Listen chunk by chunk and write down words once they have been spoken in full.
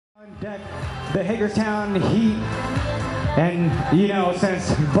deck, the Hagerstown Heat, and you know,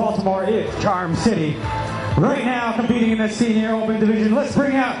 since Baltimore is Charm City, right now competing in the senior open division, let's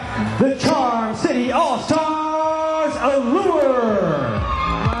bring out the Charm City All-Stars Allure.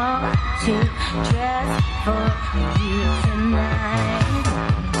 Want to dress for you tonight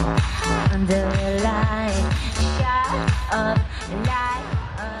under the light, shine up, light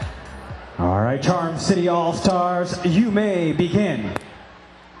up. All right, Charm City All-Stars, you may begin.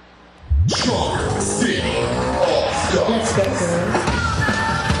 Charm City All-Stars.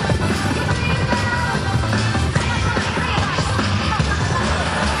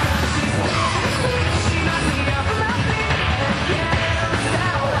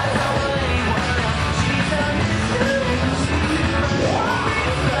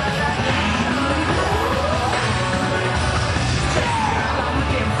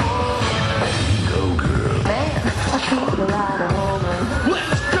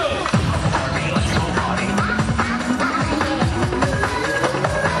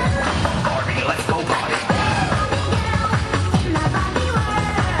 Let's go, girls.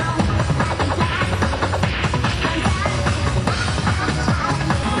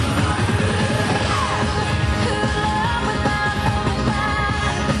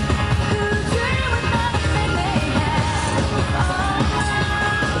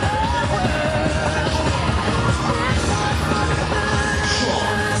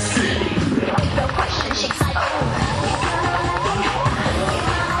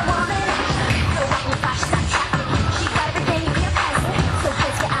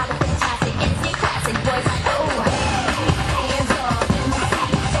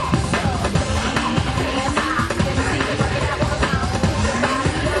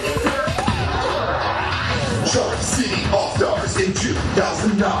 Charm City All-Stars in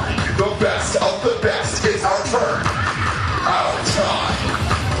 2009. The best of the best is our turn. Our time.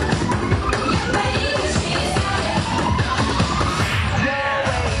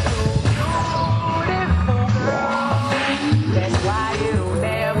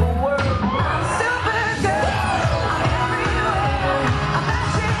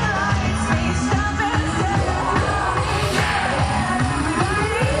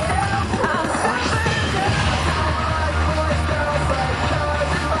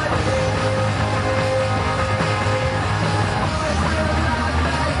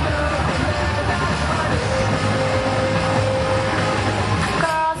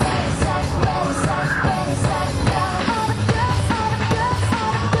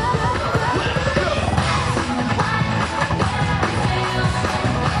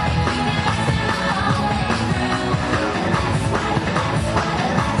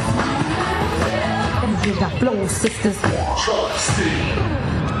 You got flow, sisters. Charm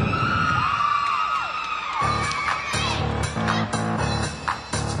City.